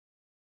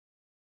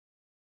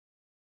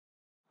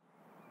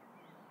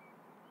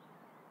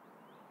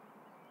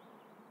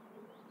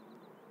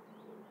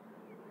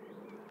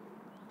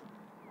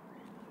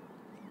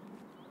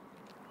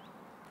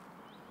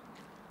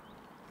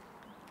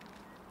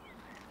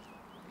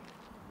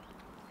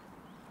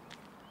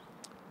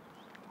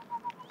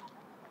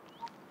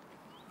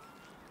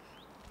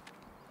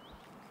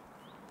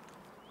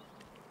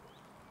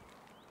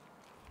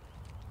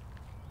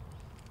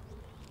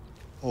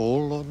Oh,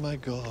 Lord, my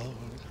God,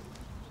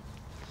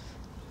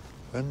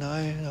 when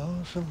I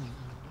know some...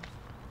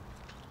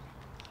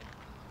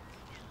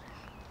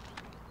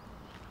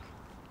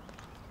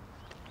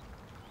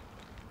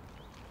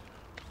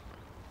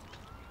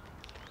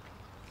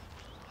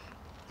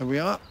 There we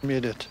are,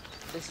 made it.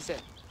 This is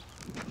it?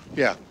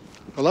 Yeah.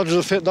 Well, that was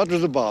the fit, that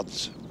was the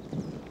baths.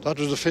 That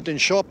was the fitting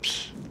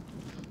shops,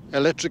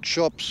 electric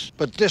shops,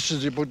 but this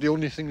is about the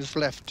only thing that's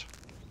left.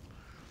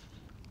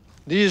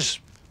 These,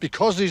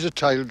 because these are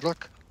tiled,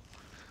 look,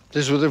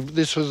 this was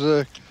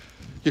the,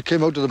 you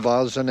came out of the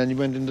baths and then you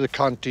went into the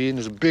canteen. It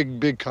was a big,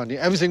 big canteen.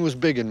 Everything was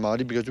big in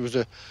Maerdy because it was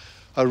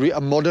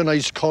a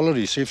modernised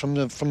colliery, say, from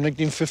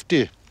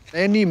 1950.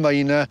 Any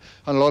miner,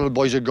 and a lot of the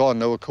boys are gone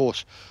now, of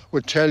course,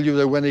 would tell you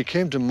that when they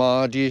came to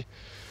Maerdy,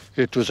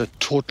 it was a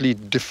totally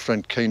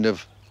different kind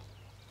of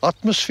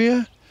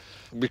atmosphere.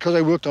 Because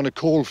I worked on a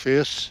coal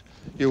face,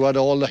 you had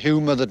all the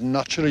humour that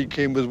naturally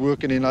came with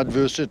working in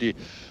adversity.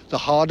 The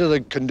harder the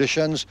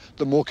conditions,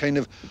 the more kind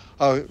of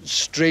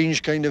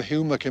strange kind of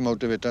humour came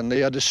out of it. And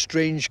they had a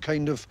strange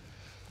kind of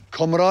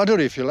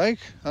camaraderie, if you like,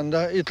 and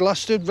it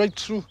lasted right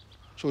through.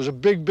 So it was a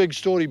big, big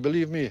story,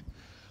 believe me.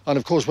 And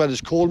of course, where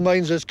there's coal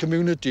mines, there's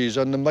communities,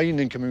 and the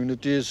mining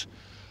communities.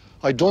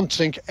 I don't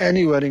think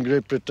anywhere in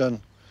Great Britain,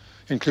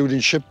 including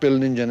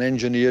shipbuilding and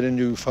engineering,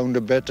 you found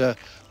a better,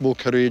 more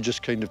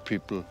courageous kind of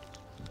people.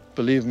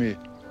 Believe me.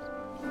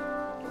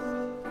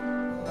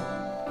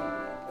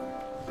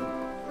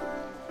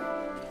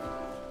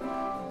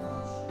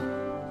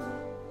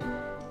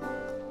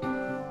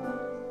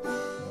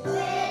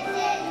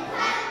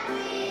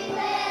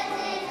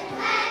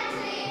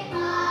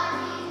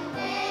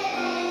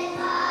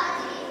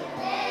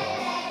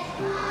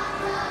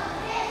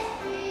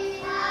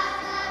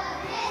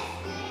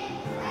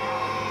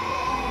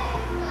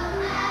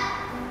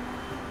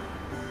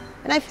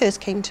 When I first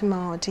came to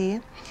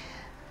Maerdy,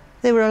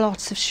 there were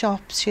lots of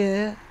shops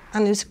here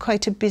and it was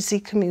quite a busy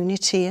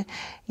community.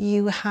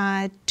 You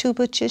had 2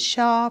 butchers'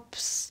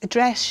 shops, a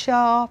dress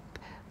shop,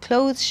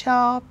 clothes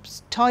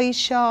shops, toy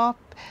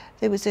shop.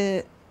 There was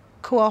a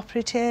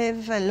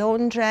cooperative, a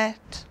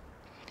laundrette,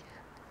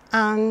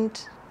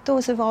 and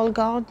those have all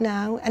gone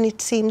now, and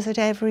it seems that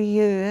every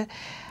year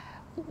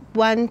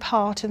one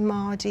part of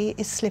Maerdy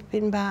is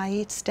slipping by,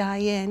 it's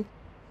dying.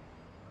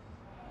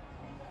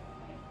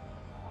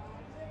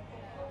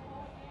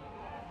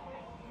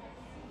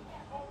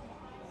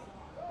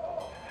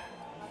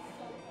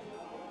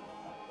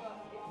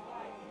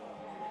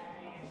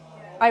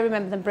 I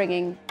remember them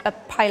bringing a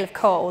pile of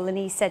coal and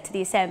he said to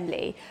the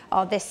assembly,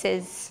 oh, this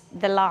is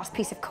the last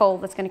piece of coal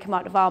that's going to come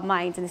out of our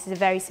mines and this is a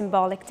very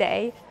symbolic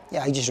day.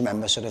 Yeah, I just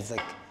remember sort of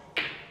like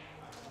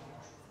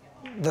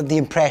the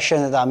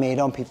impression that made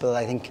on people.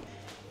 I think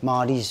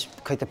Maerdy's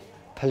quite a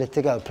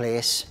political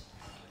place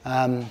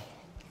and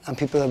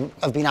people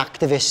have been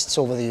activists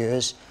over the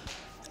years.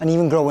 And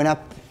even growing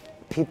up,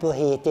 people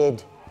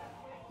hated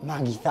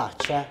Maggie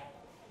Thatcher,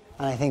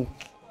 and I think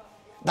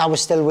that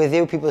was still with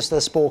you. People still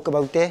spoke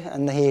about it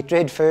and the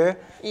hatred for her.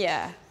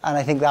 Yeah. And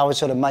I think that was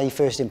sort of my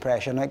first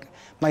impression. Like,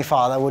 my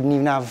father wouldn't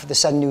even have the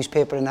Sun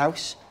newspaper in the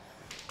house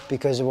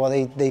because of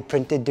what they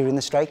printed during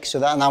the strike. So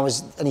that,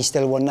 and he's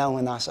still one now,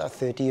 and that's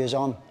 30 years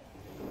on.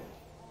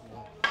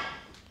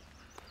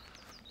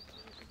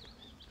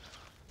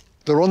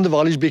 The Rhondda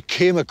Valleys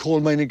became a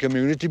coal mining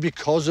community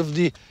because of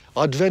the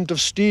advent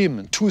of steam.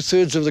 And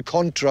 2/3 of the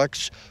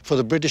contracts for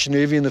the British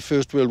Navy in the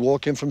First World War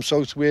came from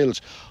South Wales,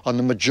 and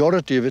the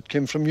majority of it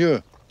came from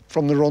here,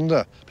 from the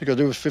Rhondda, because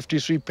there was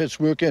 53 pits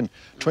working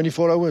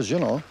 24 hours, you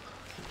know.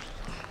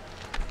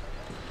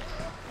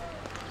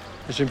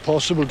 It's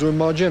impossible to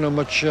imagine how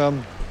much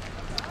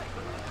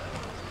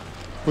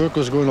work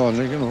was going on,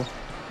 you know.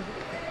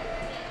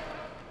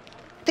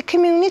 The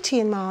community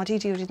in Maerdy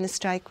during the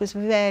strike was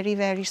very,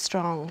 very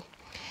strong.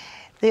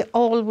 They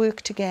all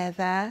worked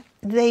together,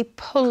 they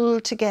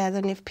pulled together,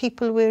 and if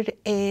people were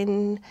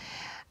in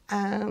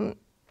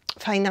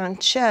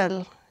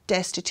financial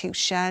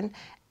destitution,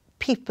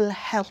 people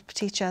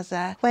helped each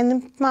other. When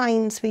the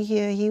mines were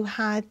here, you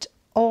had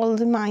all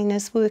the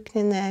miners working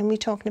in there, and we're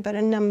talking about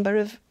a number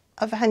of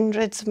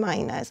hundreds of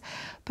miners,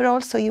 but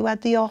also you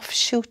had the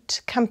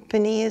offshoot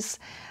companies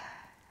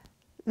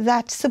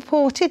that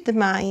supported the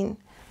mine.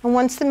 And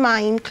once the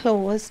mine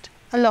closed,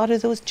 a lot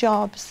of those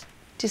jobs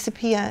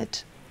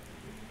disappeared.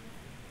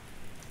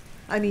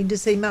 I mean, to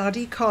say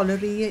Maerdy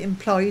Colliery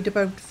employed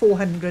about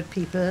 400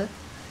 people.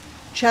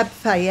 Chubb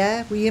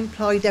Fire, we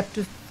employed up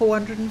to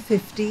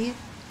 450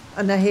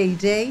 on a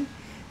heyday.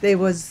 There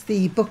was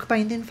the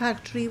bookbinding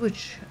factory,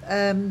 which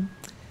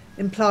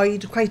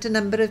employed quite a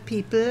number of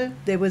people.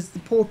 There was the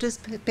Porter's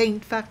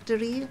paint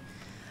factory,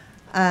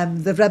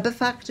 the rubber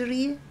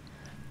factory.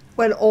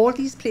 Well, all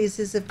these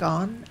places have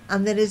gone,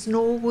 and there is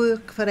no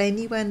work for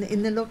anyone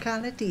in the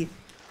locality.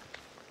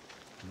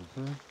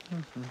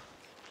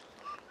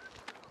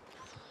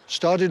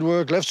 Started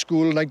work, left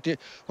school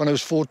when I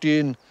was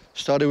 14,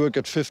 started work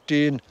at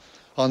 15,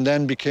 and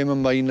then became a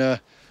miner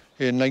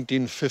in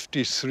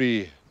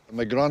 1953.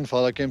 My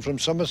grandfather came from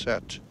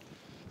Somerset,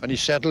 and he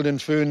settled in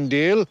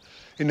Ferndale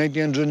in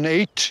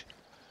 1908,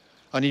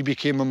 and he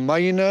became a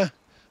miner.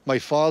 My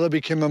father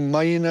became a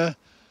miner.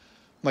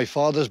 My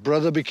father's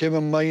brother became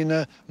a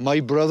miner. My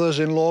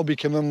brothers-in-law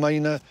became a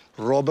miner.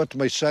 Robert,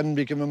 my son,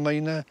 became a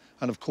miner.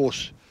 And of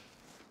course,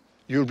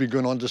 you'll be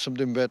going on to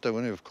something better,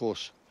 won't you, of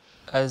course?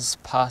 As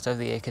part of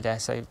the Air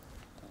Cadets, I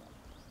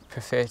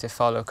prefer to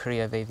follow a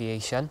career of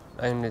aviation.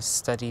 I'm going to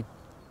study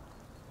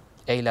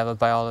A-level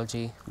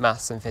biology,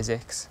 maths and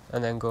physics,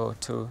 and then go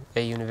to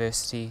a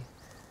university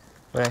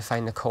where I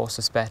find the course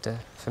is better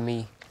for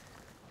me.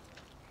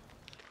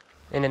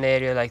 In an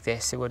area like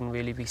this, it wouldn't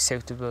really be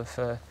suitable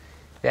for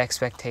the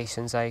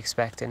expectations I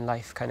expect in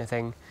life kind of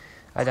thing.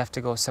 I'd have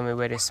to go somewhere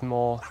where it's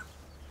more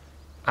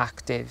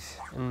active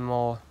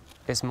and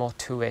there's more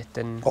to it.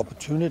 And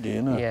Opportunity,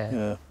 isn't it?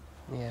 Yeah.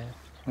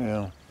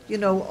 Yeah. You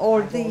know,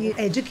 all the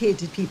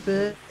educated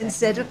people,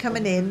 instead of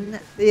coming in,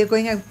 they're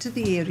going out to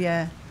the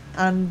area.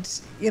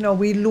 And, you know,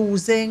 we're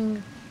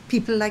losing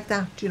people like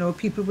that, you know,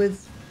 people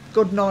with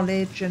good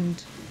knowledge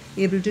and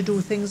able to do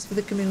things for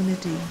the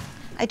community.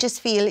 I just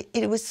feel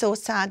it was so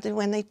sad that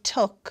when they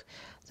took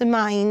the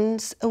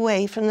mines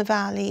away from the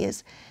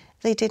valleys,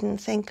 they didn't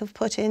think of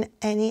putting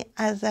any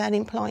other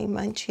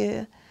employment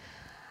here.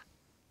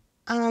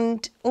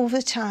 And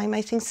over time,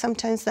 I think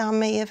sometimes that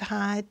may have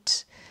had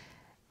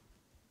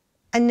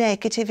a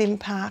negative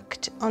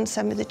impact on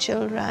some of the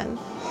children.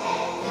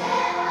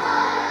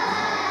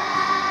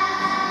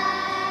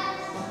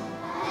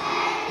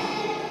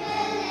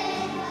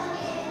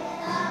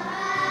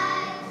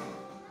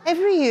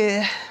 Every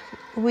year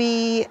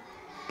we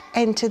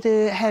enter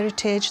the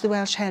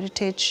Welsh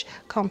Heritage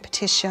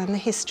competition, the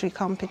history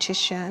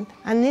competition.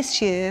 And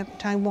this year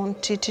I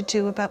wanted to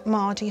do about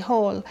Maerdy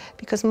Hall,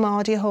 because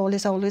Maerdy Hall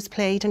has always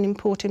played an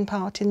important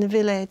part in the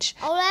village.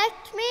 Oh,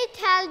 let me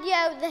tell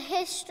you, the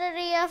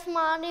history of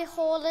Maerdy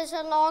Hall is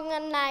a long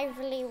and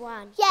lively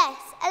one. Yes,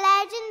 a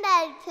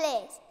legendary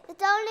place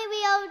that only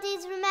we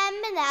oldies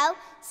remember now,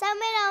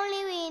 somewhere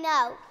only we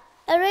know.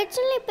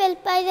 Originally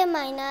built by the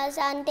miners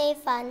and their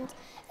funds,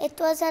 it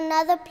was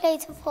another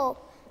place of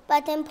hope.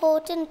 But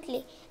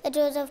importantly, it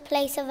was a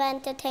place of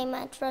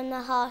entertainment from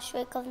the harsh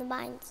work of the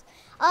mines.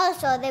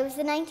 Also, there was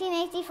the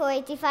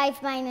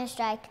 1984-85 miners'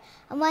 strike,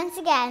 and once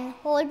again,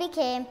 Hall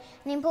became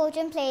an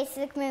important place for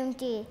the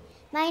community.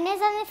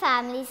 Miners and their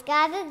families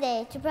gathered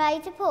there to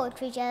provide support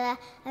to each other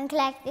and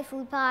collect their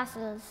food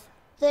parcels.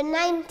 The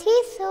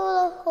 90s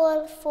saw the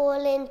Hall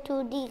fall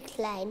into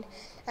decline,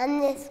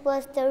 and this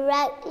was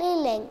directly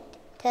linked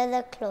to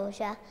the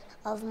closure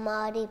of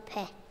Merdy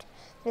Pit,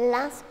 the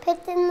last pit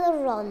in the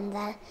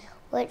Rhondda,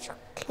 which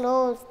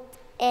closed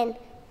in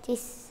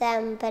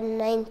December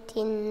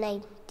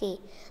 1990.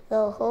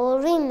 The Hall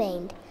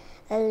remained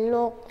a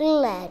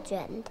local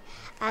legend,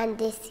 and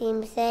it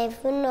seems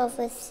everyone of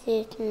a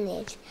certain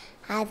age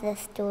has a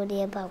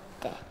story about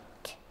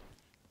it.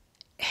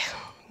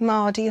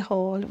 Maerdy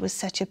Hall was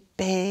such a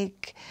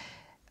big,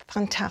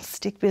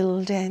 fantastic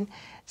building.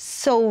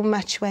 So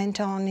much went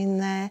on in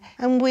there.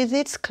 And with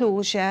its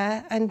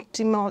closure and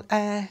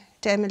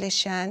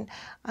demolition,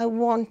 I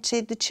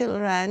wanted the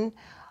children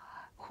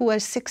who are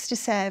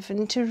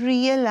 67 to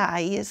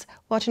realise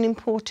what an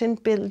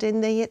important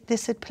building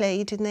this had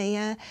played in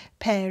their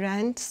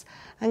parents'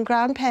 and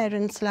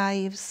grandparents'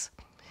 lives.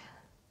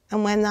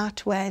 And when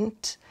that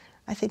went,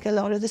 I think a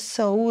lot of the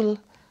soul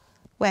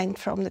went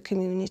from the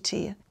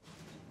community.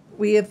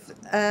 We have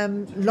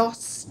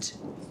lost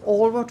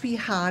all what we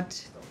had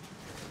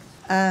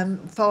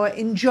for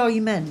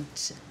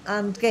enjoyment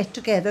and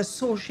get-together,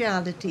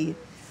 sociality.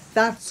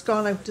 That's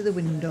gone out of the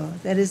window.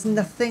 There is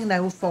nothing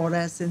now for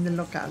us in the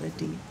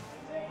locality.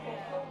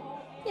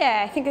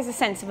 Yeah, I think there's a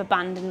sense of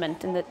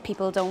abandonment and that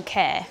people don't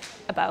care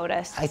about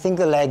us. I think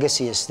the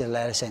legacy is still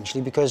there,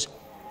 essentially, because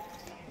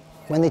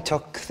when they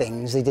took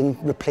things, they didn't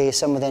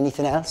replace them with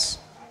anything else.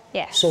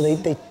 Yes. So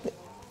they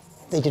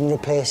didn't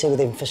replace it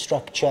with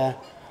infrastructure.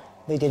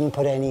 They didn't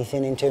put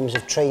anything in terms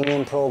of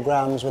training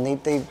programs when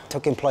they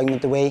took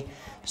employment away.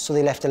 So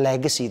they left a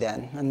legacy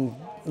then, and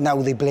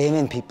now they're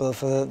blaming people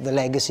for the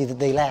legacy that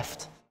they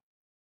left.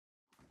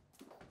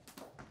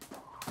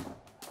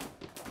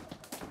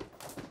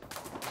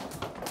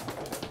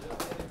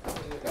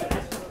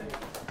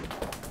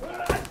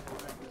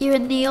 You're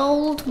in the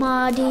old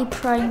Maerdy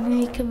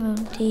Primary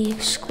Community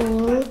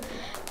School,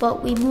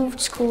 but we moved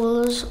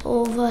schools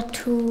over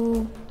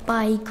to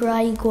by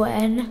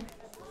Gwen.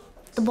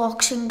 The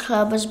boxing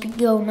club has been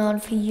going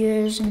on for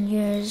years and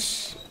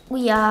years.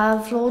 We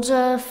have loads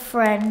of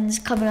friends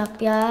coming up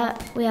here.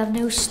 We have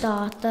new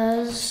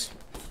starters.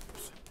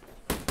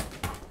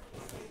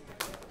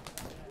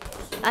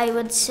 I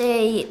would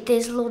say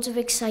there's loads of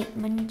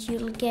excitement.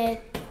 You'll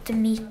get to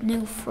meet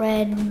new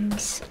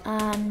friends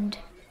and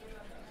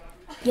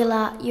you'll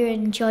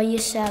enjoy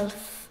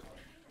yourself.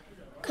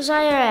 Because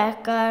I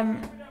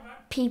reckon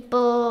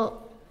people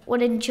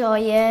would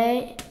enjoy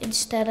it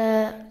instead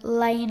of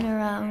lying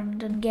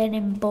around and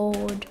getting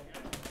bored.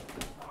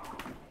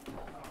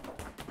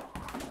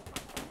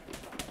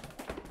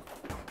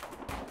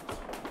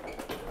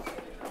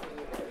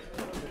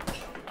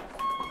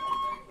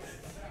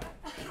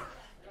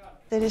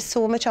 There is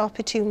so much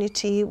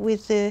opportunity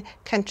with the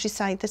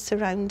countryside that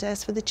surround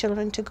us for the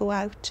children to go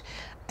out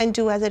and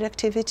do other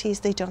activities.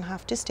 They don't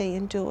have to stay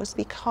indoors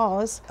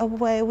because of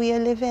where we are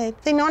living.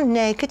 They're not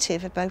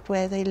negative about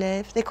where they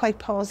live, they're quite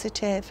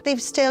positive.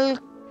 They've still,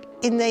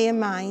 in their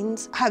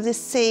minds, have the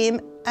same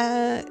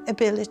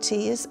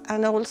abilities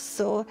and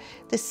also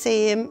the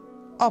same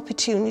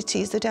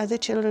opportunities that other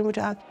children would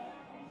have.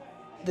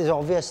 There's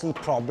obviously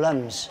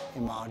problems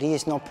in Maerdy.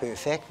 It's not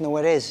perfect, no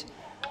it is.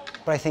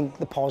 But I think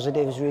the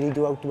positives really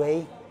do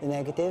outweigh the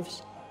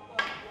negatives.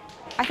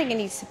 I think it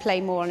needs to play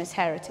more on its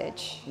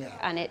heritage,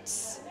 and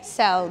it's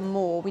sell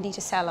more. We need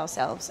to sell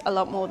ourselves a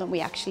lot more than we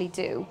actually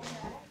do.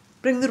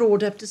 Bring the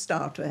road up to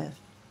start with.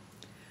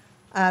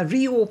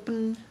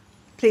 Reopen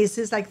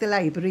places like the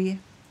library,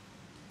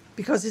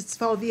 because it's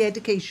for the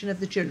education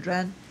of the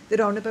children.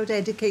 They're on about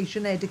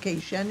education, yet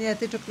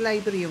they took the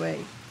library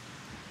away.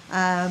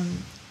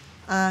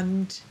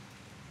 And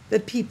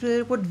that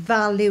people would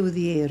value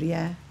the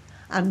area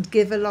and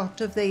give a lot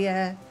of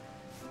their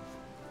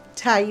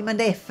time and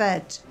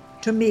effort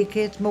to make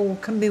it more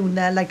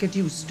communal like it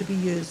used to be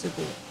years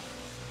ago.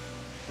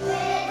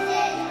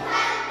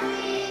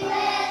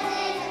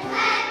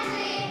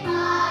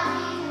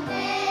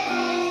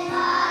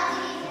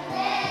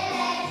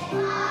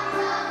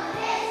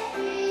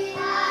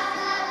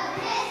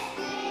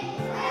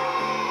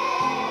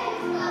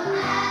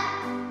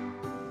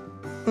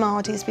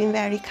 Maerdy has been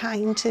very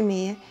kind to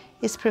me.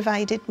 It's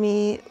provided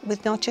me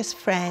with not just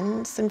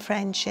friends and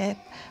friendship,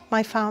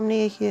 my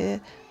family are here,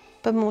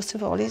 but most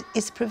of all,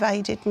 it's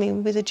provided me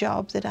with a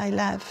job that I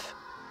love.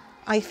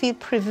 I feel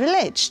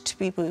privileged to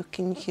be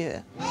working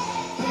here.